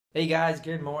Hey guys,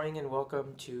 good morning and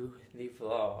welcome to the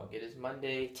vlog. It is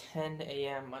Monday, 10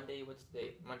 a.m. Monday, what's the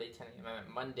date? Monday, 10 a.m.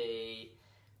 Monday,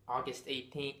 August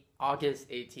 18th. August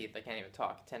 18th. I can't even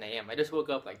talk. 10 a.m. I just woke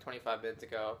up like 25 minutes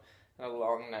ago. Had a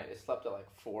long night. I slept at like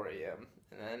 4 a.m.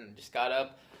 and then just got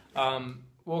up.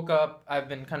 Woke up. I've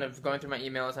been kind of going through my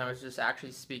emails, and I was just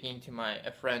actually speaking to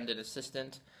a friend and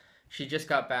assistant. She just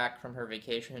got back from her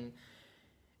vacation.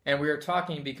 And we were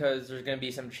talking because there's going to be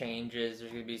some changes,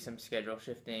 there's going to be some schedule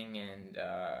shifting, and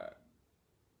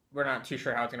we're not too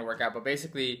sure how it's going to work out. But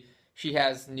basically, she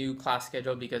has new class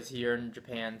schedule because here in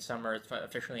Japan, summer is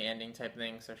officially ending type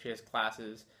thing. So she has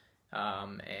classes,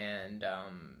 and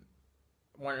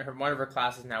one of her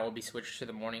classes now will be switched to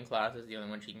the morning classes, the only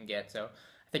one she can get. So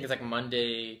I think it's like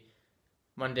Monday,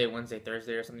 Wednesday,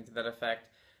 Thursday, or something to that effect.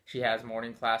 She has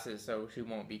morning classes, so she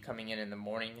won't be coming in the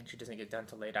morning, and she doesn't get done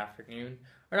till late afternoon,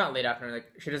 or not late afternoon.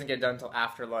 Like she doesn't get done till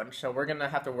after lunch. So we're gonna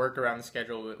have to work around the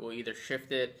schedule. We'll either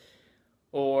shift it,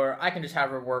 or I can just have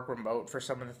her work remote for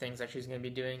some of the things that she's gonna be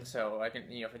doing. So I can,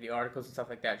 for the articles and stuff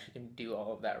like that, she can do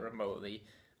all of that remotely.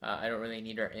 I don't really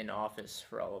need her in office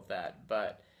for all of that,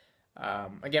 but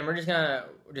again, we're just gonna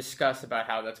discuss about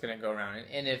how that's gonna go around,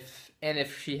 and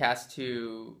if she has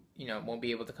to, won't be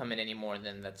able to come in anymore,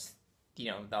 then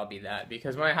that'll be that.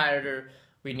 Because when I hired her,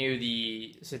 we knew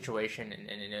the situation, and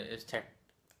it is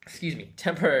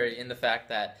temporary in the fact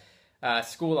that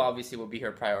school obviously will be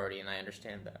her priority, and I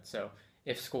understand that. So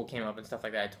if school came up and stuff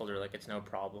like that, I told her like it's no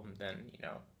problem. Then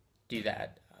do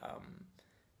that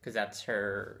because that's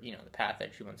her, the path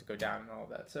that she wants to go down and all of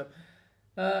that. So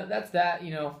that's that.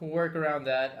 We'll work around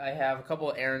that. I have a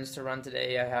couple of errands to run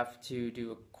today. I have to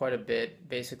do quite a bit.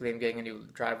 Basically, I'm getting a new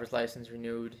driver's license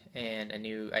renewed and a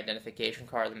new identification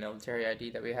card, the military ID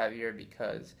that we have here,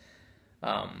 because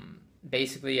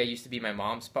basically I used to be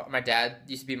my dad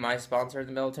used to be my sponsor in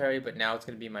the military, but now it's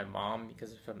going to be my mom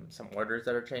because of some orders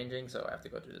that are changing. So I have to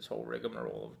go through this whole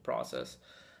rigmarole of process.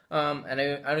 And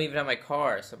I don't even have my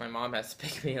car, so my mom has to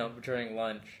pick me up during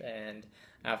lunch, and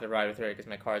I have to ride with her because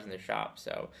my car's in the shop.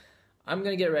 So I'm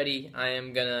going to get ready. I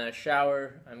am going to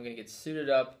shower. I'm going to get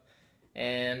suited up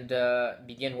and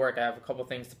begin work. I have a couple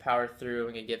things to power through.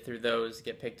 I'm going to get through those,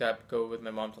 get picked up, go with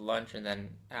my mom to lunch, and then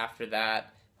after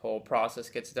that whole process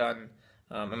gets done,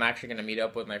 I'm actually going to meet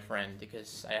up with my friend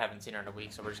because I haven't seen her in a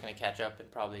week, so we're just going to catch up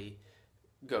and probably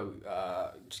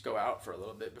just go out for a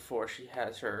little bit before she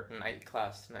has her night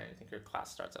class tonight. I think her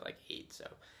class starts at like 8. So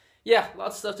yeah,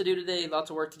 lots of stuff to do today, lots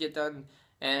of work to get done,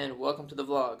 and welcome to the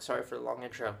vlog. Sorry for the long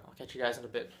intro. I'll catch you guys in a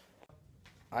bit.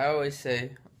 I always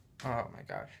say, oh my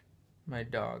gosh, my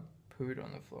dog pooed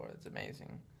on the floor. It's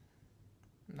amazing.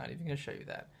 I'm not even gonna show you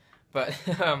that, but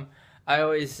I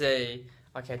always say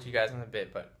I'll catch you guys in a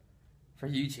bit, but for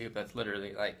YouTube that's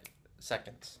literally like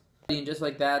seconds. And just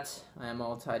like that, I am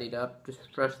all tidied up,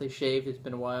 just freshly shaved. It's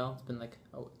been a while. It's been like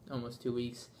almost 2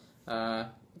 weeks. I'm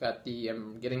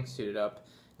getting suited up.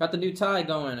 Got the new tie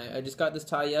going. I just got this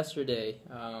tie yesterday.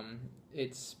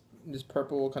 It's this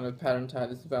purple kind of pattern tie.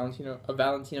 This is a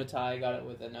Valentino tie. I got it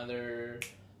with another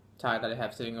tie that I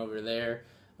have sitting over there.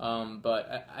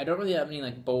 But I don't really have any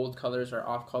like bold colors or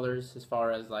off colors as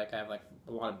far as like I have like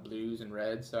a lot of blues and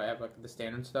reds. So I have like the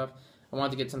standard stuff. I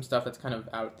wanted to get some stuff that's kind of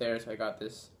out there, so I got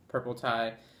this purple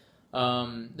tie.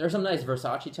 There's some nice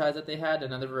Versace ties that they had.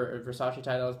 Another Versace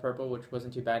tie that was purple, which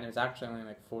wasn't too bad. And it was actually only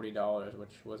like $40,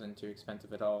 which wasn't too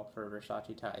expensive at all for a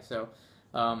Versace tie. So,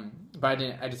 but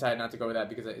I decided not to go with that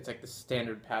because it's like the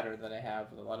standard pattern that I have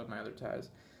with a lot of my other ties.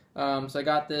 So I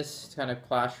got this to kind of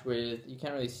clash with. You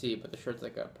can't really see it, but the shirt's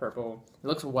like a purple. It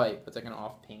looks white, but it's like an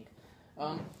off pink.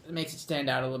 It makes it stand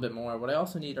out a little bit more. What I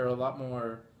also need are a lot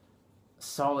more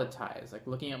solid ties. Like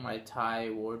looking at my tie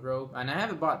wardrobe, and I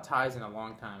haven't bought ties in a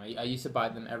long time. I used to buy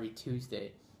them every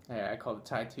Tuesday. I call it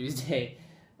Tie Tuesday,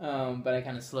 but I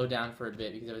kind of slowed down for a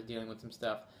bit because I was dealing with some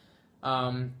stuff.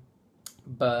 Yeah,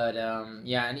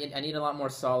 I need a lot more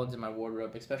solids in my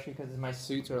wardrobe, especially because my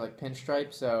suits are like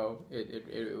pinstripe, so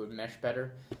it would mesh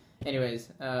better. Anyways,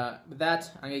 with that,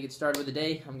 I'm gonna get started with the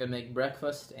day. I'm gonna make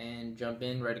breakfast and jump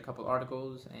in, write a couple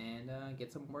articles, and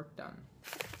get some work done.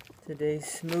 Today's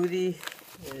smoothie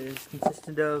is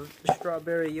consisted of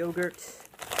strawberry yogurt,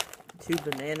 2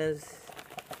 bananas,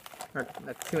 or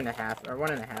 2.5, or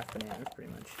 1.5 bananas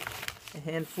pretty much, a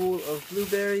handful of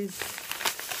blueberries,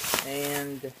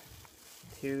 and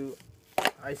 2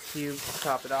 ice cubes to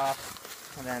top it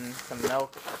off, and then some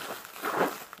milk,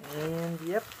 and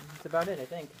yep, that's about it I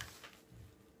think.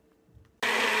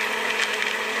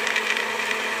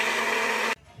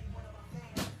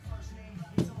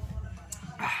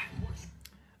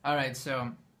 Alright,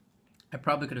 so I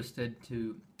probably could have stood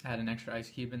to add an extra ice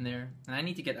cube in there. And I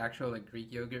need to get actual like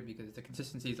Greek yogurt because the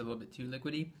consistency is a little bit too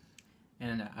liquidy,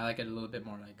 and I like it a little bit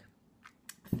more like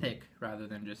thick rather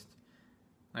than just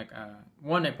like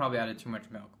one. I probably added too much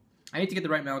milk. I need to get the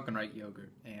right milk and right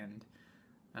yogurt and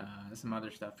some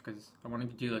other stuff because I want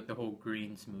to do like the whole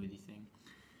green smoothie thing.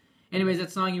 Anyways,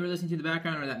 that song you were listening to in the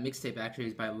background, or that mixtape actually,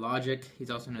 is by Logic. He's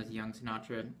also known as Young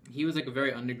Sinatra. He was like a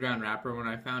very underground rapper when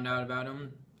I found out about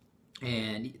him.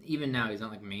 And even now, he's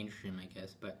not like mainstream, I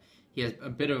guess. But he has a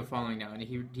bit of a following now. And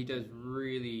he does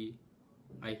really...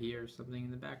 I hear something in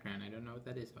the background. I don't know what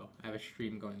that is. Oh, I have a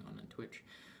stream going on Twitch.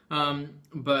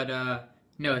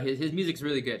 No, his music's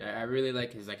really good. I really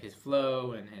like his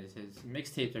flow, and his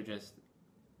mixtapes are just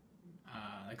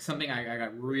like something I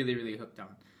got really, really hooked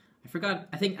on.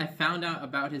 I think I found out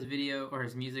about his video or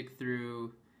his music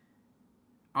through,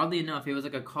 oddly enough, it was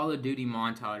like a Call of Duty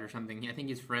montage or something. I think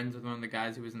he's friends with one of the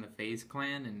guys who was in the FaZe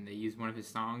clan, and they used one of his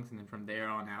songs, and then from there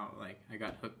on out, like, I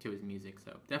got hooked to his music,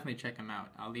 so definitely check him out.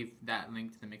 I'll leave that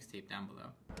link to the mixtape down below.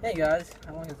 Hey guys,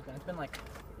 how long has it been? It's been like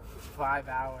 5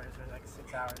 hours or like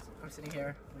 6 hours. I'm sitting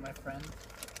here with my friend.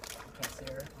 You can't see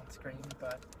her on screen,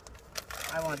 but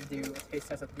I wanted to do a taste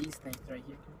test of these things right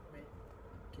here. Wait,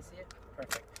 can you see it?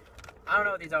 Perfect. I don't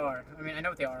know what these are. I mean, I know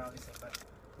what they are, obviously, but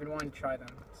I've been wanting to try them,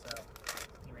 so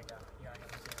here we go. Yeah, I know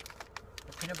what these are.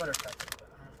 The peanut butter chocolate, but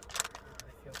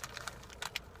they feel good.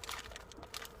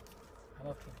 I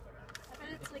love peanut butter. I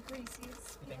bet it's like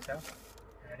Reese's. You think so?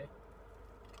 You ready?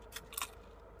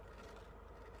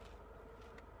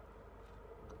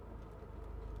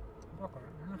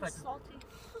 It's salty.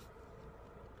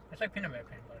 It's like peanut butter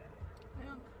cream butter.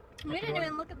 Yeah. We didn't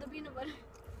even look at the peanut butter.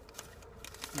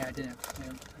 Yeah, I didn't. I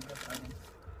just biting.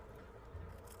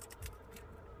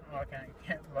 Oh, I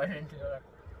can't bite into the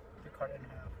cut it in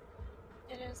half.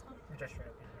 It is, huh? It's just straight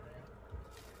up peanut butter,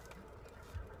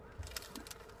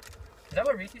 yeah. Is that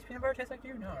what Reese's peanut butter tastes like to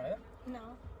you? No, right?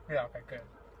 No. Yeah, okay, good.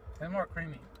 It's more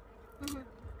creamy. Mm-hmm.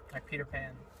 Like Peter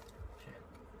Pan shit.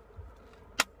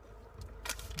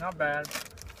 Not bad.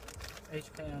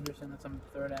 HK Anderson, that's some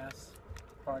third ass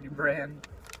party brand.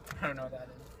 I don't know what that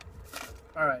is.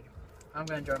 Alright, I'm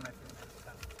gonna enjoy my food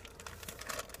now.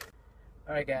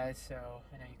 Alright guys, so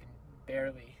I know you can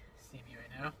barely see me right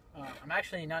now. I'm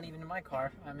actually not even in my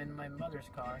car. I'm in my mother's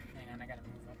car, and I gotta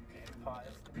move up and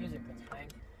pause the music that's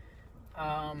playing.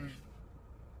 And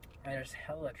there's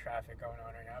hella traffic going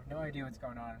on right now. I have no idea what's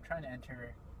going on. I'm trying to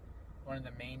enter one of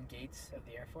the main gates of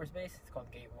the Air Force Base. It's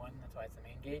called Gate 1, that's why it's the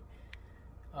main gate.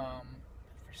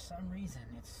 For some reason,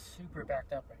 it's super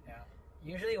backed up right now.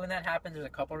 Usually when that happens, there's a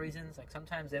couple reasons. Like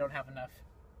sometimes they don't have enough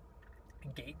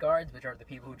gate guards, which are the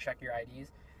people who check your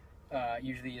IDs.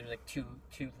 Usually there's like two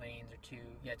lanes or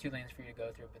two lanes for you to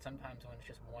go through. But sometimes when it's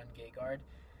just one gate guard,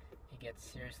 it gets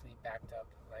seriously backed up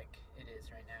like it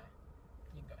is right now.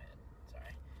 You can go ahead.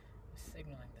 Sorry. I'm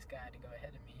signaling this guy to go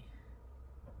ahead of me.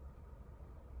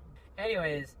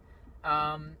 Anyways,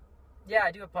 yeah,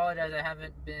 I do apologize. I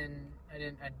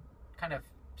kind of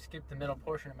skipped the middle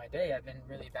portion of my day. I've been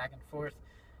really back and forth.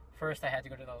 First, I had to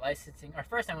go to the licensing, or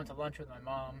first I went to lunch with my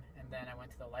mom, and then I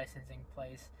went to the licensing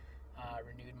place,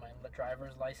 renewed my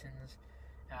driver's license.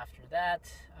 After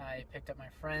that, I picked up my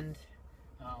friend,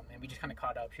 and we just kind of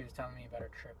caught up. She was telling me about her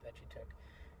trip that she took.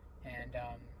 And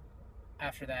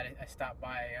after that, I stopped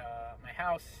by my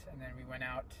house, and then we went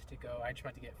out to go. I just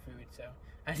went to get food, so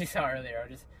as you saw earlier, I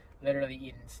was just literally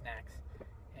eating snacks.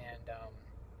 And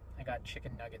I got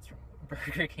chicken nuggets from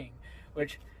Burger King,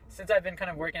 which, since I've been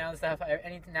kind of working out and stuff,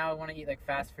 now I want to eat like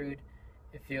fast food.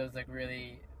 It feels like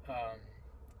really,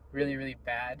 really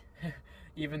bad.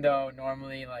 Even though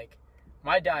normally, like,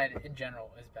 my diet in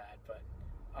general is bad, but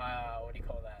what do you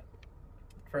call that?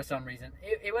 For some reason,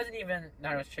 it wasn't even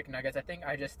not just chicken nuggets. I think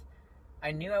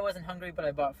I knew I wasn't hungry, but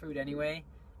I bought food anyway.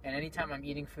 And anytime I'm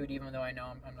eating food, even though I know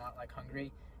I'm not like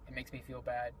hungry, it makes me feel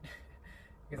bad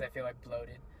because I feel like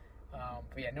bloated.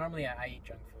 But yeah, normally I eat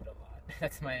junk food a lot.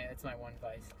 That's my one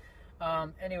vice.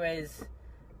 Anyways,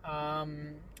 I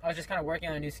was just kind of working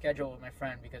on a new schedule with my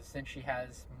friend because since she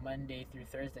has Monday through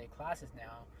Thursday classes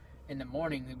now, in the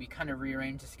morning we kind of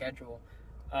rearranged the schedule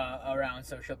around,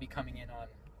 so she'll be coming in on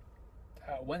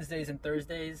Wednesdays and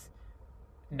Thursdays,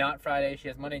 not Friday. She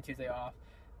has Monday and Tuesday off.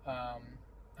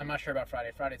 I'm not sure about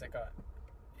Friday. Friday's like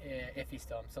iffy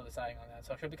still. I'm still deciding on that.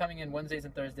 So she'll be coming in Wednesdays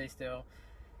and Thursdays still,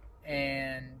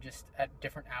 and just at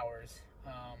different hours,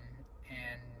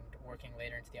 and working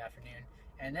later into the afternoon.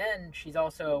 And then she's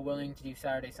also willing to do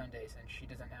Saturday, Sundays, and she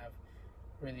doesn't have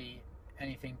really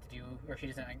anything to do, or she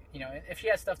doesn't, if she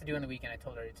has stuff to do on the weekend, I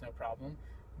told her it's no problem,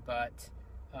 but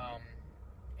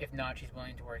if not, she's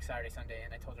willing to work Saturday, Sunday,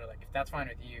 and I told her, like, if that's fine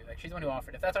with you, like, she's the one who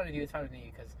offered, if that's fine with you, it's fine with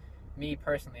me, because me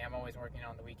personally, I'm always working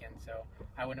on the weekend, so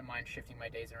I wouldn't mind shifting my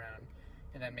days around,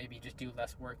 and then maybe just do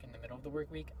less work in the middle of the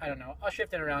work week. I don't know. I'll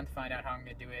shift it around to find out how I'm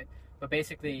gonna do it. But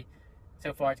basically,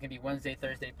 so far it's gonna be Wednesday,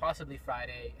 Thursday, possibly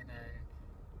Friday, and then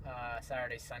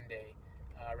Saturday, Sunday,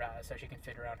 so she can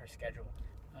fit around her schedule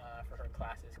for her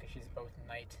classes because she's both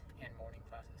night and morning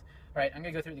classes. All right, I'm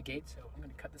gonna go through the gate, so I'm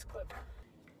gonna cut this clip.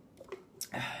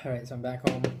 All right, so I'm back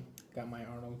home. Got my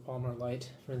Arnold Palmer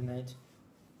light for the night.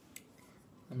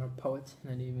 I'm a poet,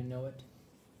 and I didn't even know it.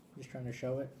 I'm just trying to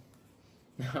show it.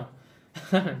 No,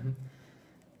 I'm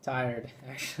tired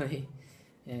actually,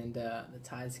 and the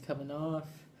tide's coming off.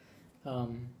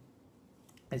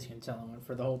 As you can tell, I went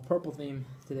for the whole purple theme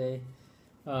today,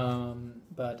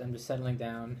 but I'm just settling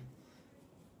down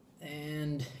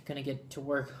and gonna get to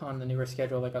work on the newer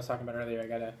schedule. Like I was talking about earlier, I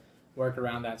gotta work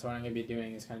around that. So what I'm gonna be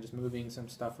doing is kind of just moving some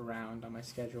stuff around on my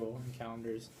schedule and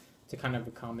calendars to kind of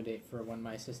accommodate for when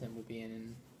my assistant will be in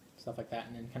and stuff like that,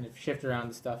 and then kind of shift around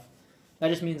the stuff. That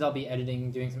just means I'll be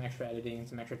editing, doing some extra editing and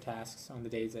some extra tasks on the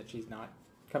days that she's not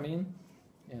coming in.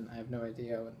 And I have no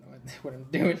idea what I'm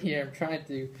doing here. I'm trying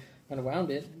to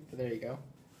unwound it, but there you go.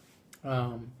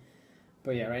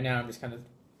 But yeah, right now I'm just kind of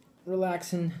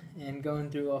relaxing and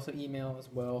going through also email as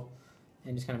well,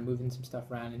 and just kind of moving some stuff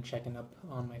around and checking up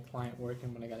on my client work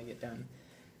and what I got to get done.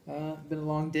 Been a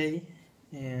long day,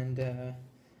 and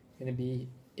gonna be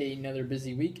another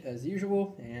busy week as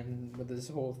usual. And with this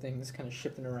whole thing that's kind of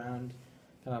shifting around,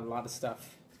 kind of a lot of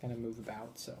stuff to kind of move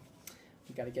about. So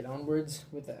we got to get onwards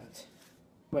with that.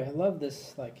 But I love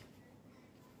this like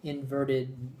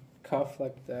inverted cuff,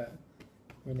 like where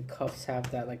the cuffs have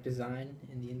that like design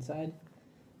in the inside.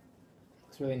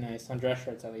 Looks really nice on dress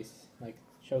shirts, at least. Like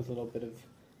shows a little bit of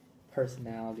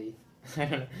personality. I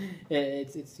don't know.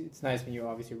 It's nice when you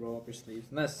obviously roll up your sleeves,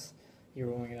 unless you're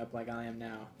rolling it up like I am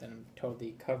now. Then I'm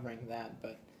totally covering that.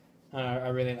 But I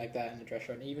really like that in the dress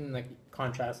shirt. And even like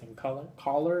contrasting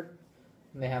collar.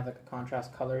 When they have like a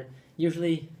contrast color.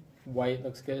 Usually white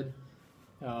looks good.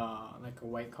 Like a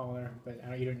white collar, but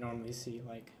you don't normally see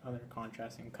like other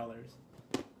contrasting colors.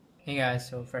 Hey guys,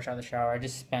 so fresh out of the shower, I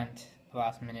just spent the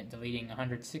last minute deleting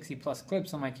 160 plus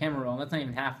clips on my camera roll, and that's not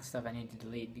even half the stuff I need to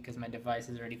delete because my device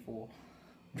is already full.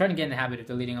 I'm trying to get in the habit of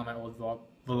deleting all my old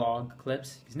vlog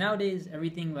clips, because nowadays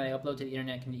everything that I upload to the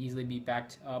internet can easily be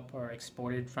backed up or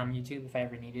exported from YouTube if I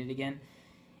ever need it again.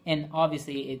 And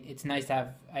obviously it's nice to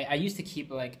have, I used to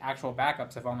keep like actual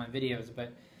backups of all my videos,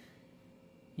 but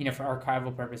for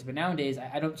archival purpose. But nowadays,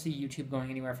 I don't see YouTube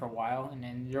going anywhere for a while, and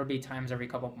then there'll be times every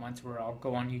couple of months where I'll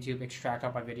go on YouTube, extract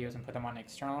all my videos, and put them on an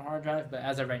external hard drive. But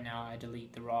as of right now, I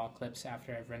delete the raw clips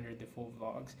after I've rendered the full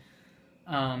vlogs.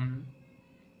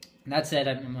 That said,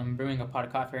 I'm brewing a pot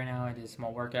of coffee right now. I did a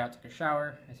small workout, took a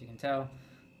shower, as you can tell,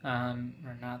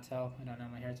 or not tell. I don't know.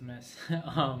 My hair's a mess.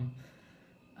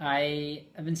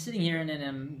 I've been sitting here, and then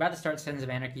I'm about to start Sons of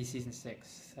Anarchy Season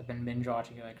 6. I've been binge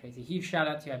watching it like crazy. Huge shout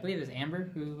out to, I believe it was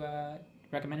Amber who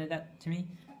recommended that to me.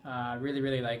 Really,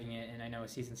 really liking it, and I know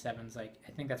Season 7's like,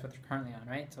 I think that's what they're currently on,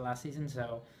 right? It's the last season,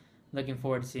 so looking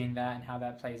forward to seeing that and how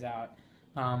that plays out.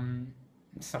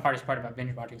 It's the hardest part about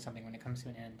binge watching something when it comes to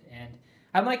an end, and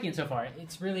I'm liking it so far.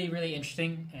 It's really, really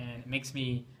interesting, and it makes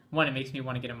me want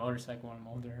to get a motorcycle when I'm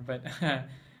older, but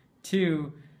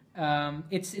two,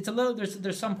 it's a little,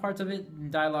 there's some parts of it in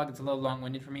dialogue it's a little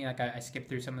long-winded for me. Like I skip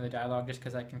through some of the dialogue just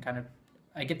because I can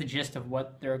I get the gist of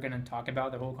what they're going to talk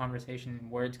about, the whole conversation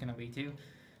and where it's going to lead to.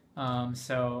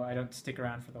 So I don't stick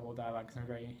around for the whole dialogue because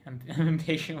I'm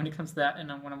impatient when it comes to that,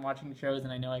 and when I'm watching shows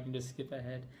and I know I can just skip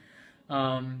ahead.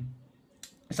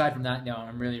 Aside from that, no,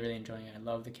 I'm really, really enjoying it. I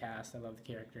love the cast, I love the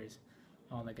characters,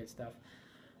 all that good stuff.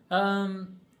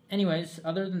 Anyways,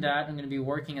 other than that, I'm going to be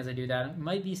working as I do that. I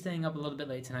might be staying up a little bit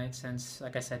late tonight since,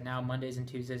 like I said, now Mondays and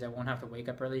Tuesdays I won't have to wake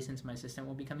up early since my assistant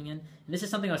will be coming in. And this is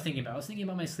something I was thinking about. I was thinking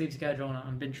about my sleep schedule, and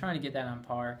I've been trying to get that on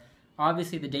par.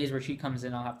 Obviously, the days where she comes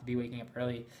in, I'll have to be waking up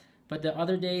early. But the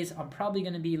other days, I'm probably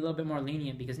going to be a little bit more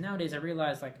lenient because nowadays I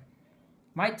realize, like,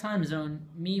 my time zone,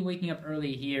 me waking up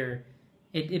early here,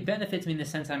 it benefits me in the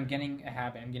sense I'm getting a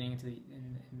habit. I'm getting into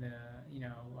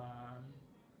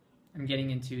I'm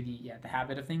getting into the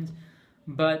habit of things,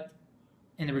 but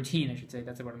in the routine, I should say.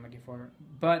 That's the word I'm looking for.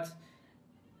 But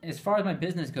as far as my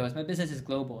business goes, my business is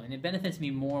global, and it benefits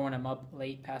me more when I'm up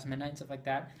late past midnight and stuff like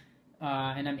that,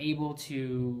 and I'm able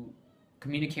to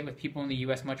communicate with people in the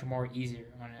U.S. much more easier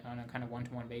on a kind of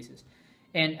one-to-one basis.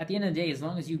 And at the end of the day, as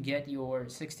long as you get your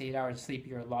 6 to 8 hours of sleep,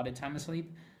 your allotted time of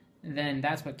sleep, then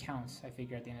that's what counts, I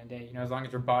figure, at the end of the day. As long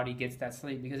as your body gets that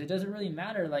sleep, because it doesn't really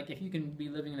matter, like, if you can be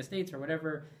living in the States or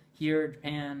whatever, here,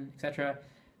 Japan, etc.,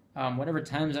 whatever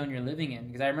time zone you're living in.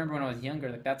 Because I remember when I was younger,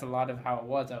 like that's a lot of how it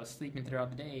was. I was sleeping throughout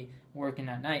the day, working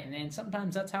at night, and then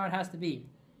sometimes that's how it has to be.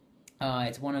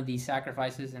 It's one of the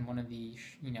sacrifices and one of the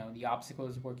the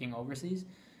obstacles working overseas.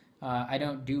 I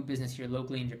don't do business here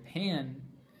locally in Japan,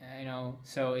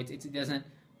 so it doesn't.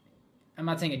 I'm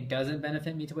not saying it doesn't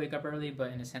benefit me to wake up early,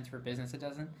 but in a sense for business it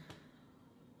doesn't.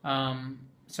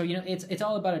 So it's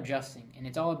all about adjusting, and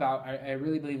it's all about I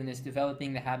really believe in this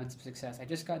developing the habits of success. I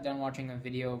just got done watching a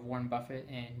video of Warren Buffett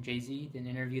and Jay-Z, an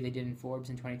interview they did in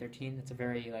Forbes in 2013. That's a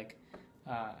very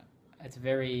it's a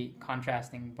very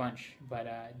contrasting bunch, but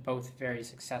both very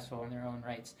successful in their own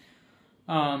rights.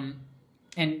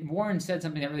 And Warren said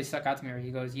something that really stuck out to me where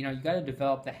he goes, you got to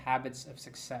develop the habits of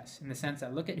success in the sense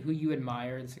that look at who you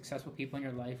admire, the successful people in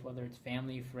your life, whether it's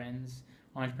family, friends,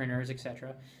 entrepreneurs,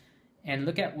 etc., and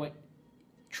look at what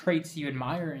traits you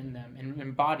admire in them and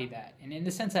embody that. And in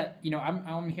the sense that,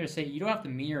 I'm here to say you don't have to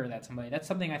mirror that somebody. That's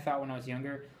something I thought when I was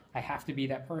younger. I have to be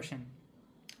that person.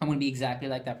 I'm going to be exactly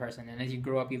like that person. And as you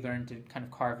grow up, you learn to kind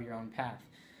of carve your own path.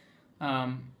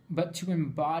 But to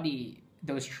embody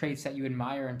those traits that you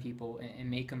admire in people and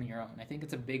make them your own. I think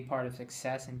it's a big part of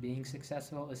success and being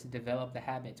successful is to develop the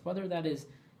habits, whether that is,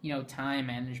 time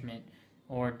management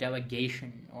or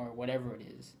delegation or whatever it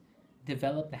is.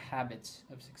 Develop the habits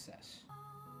of success.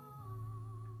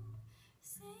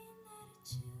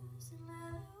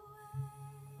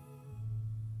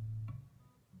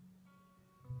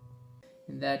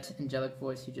 And that angelic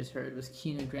voice you just heard was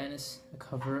Kina Grannis, a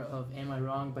cover of Am I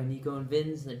Wrong by Nico and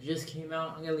Vinz that just came out.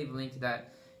 I'm going to leave a link to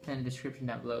that in the description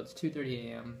down below. It's 2:30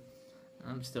 a.m.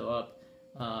 I'm still up.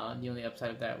 The only upside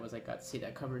of that was I got to see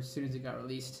that cover as soon as it got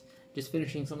released. Just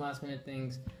finishing some last minute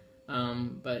things.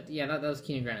 But yeah, that was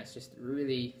Kina Grannis. Just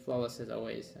really flawless as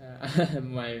always.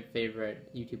 My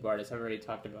favorite YouTube artist. I've already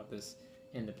talked about this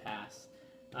in the past.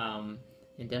 And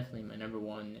definitely my number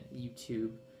one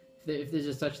YouTube. If there's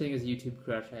a such thing as a YouTube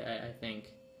crush, I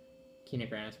think Kina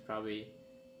Grannis probably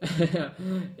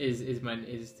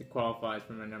is qualifies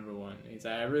for my number one.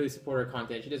 I really support her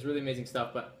content. She does really amazing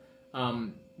stuff. But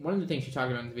one of the things she talked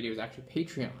about in this video is actually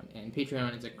Patreon, and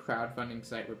Patreon is a crowdfunding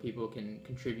site where people can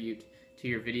contribute to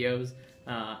your videos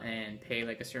and pay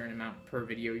like a certain amount per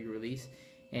video you release.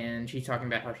 And she's talking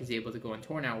about how she's able to go on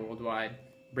tour now worldwide,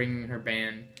 bringing her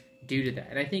band due to that.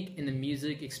 And I think in the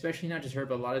music, especially not just her,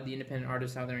 but a lot of the independent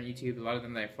artists out there on YouTube, a lot of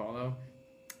them that I follow,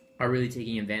 are really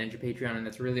taking advantage of Patreon, and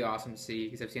that's really awesome to see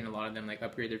because I've seen a lot of them like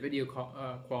upgrade their video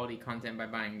quality content by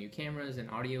buying new cameras and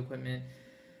audio equipment,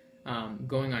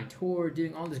 going on tour,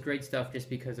 doing all this great stuff just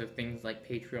because of things like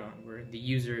Patreon, where the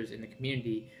users in the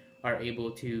community are able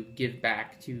to give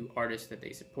back to artists that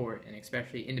they support, and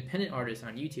especially independent artists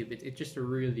on YouTube. It's just a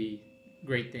really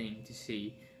great thing to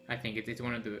see. I think it's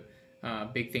one of the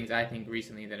big things I think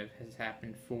recently that has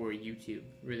happened for YouTube.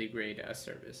 Really great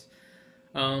service.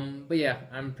 But yeah,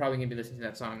 I'm probably going to be listening to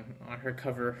that song on her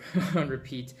cover on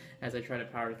repeat as I try to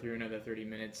power through another 30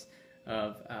 minutes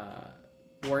of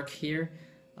work here.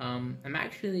 I'm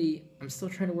still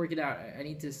trying to work it out. I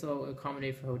need to still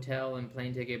accommodate for hotel and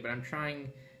plane ticket, but I'm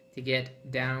trying to get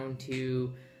down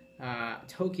to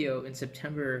Tokyo in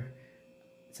September,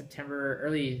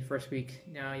 early first week.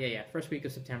 No, yeah, first week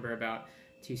of September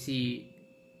to see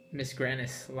Miss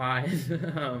Grannis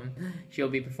live. She'll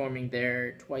be performing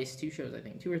there twice, 2 shows, I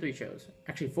think, 2 or 3 shows.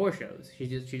 Actually, 4 shows. She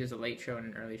does a late show and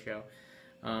an early show.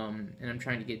 And I'm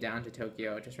trying to get down to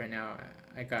Tokyo. Just right now,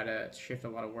 I gotta shift a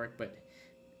lot of work, but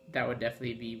that would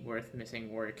definitely be worth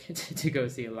missing work to go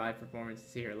see a live performance, to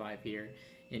see her live here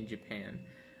in Japan.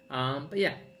 But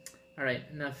yeah, all right,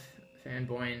 enough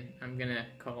fanboying. I'm gonna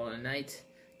call it a night,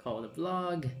 call it a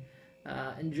vlog.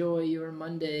 Enjoy your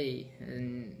Monday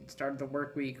and start the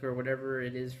work week or whatever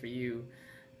it is for you.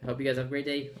 I hope you guys have a great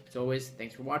day. As always,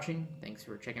 thanks for watching. Thanks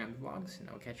for checking out the vlogs, and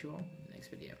I'll catch you all in the next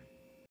video.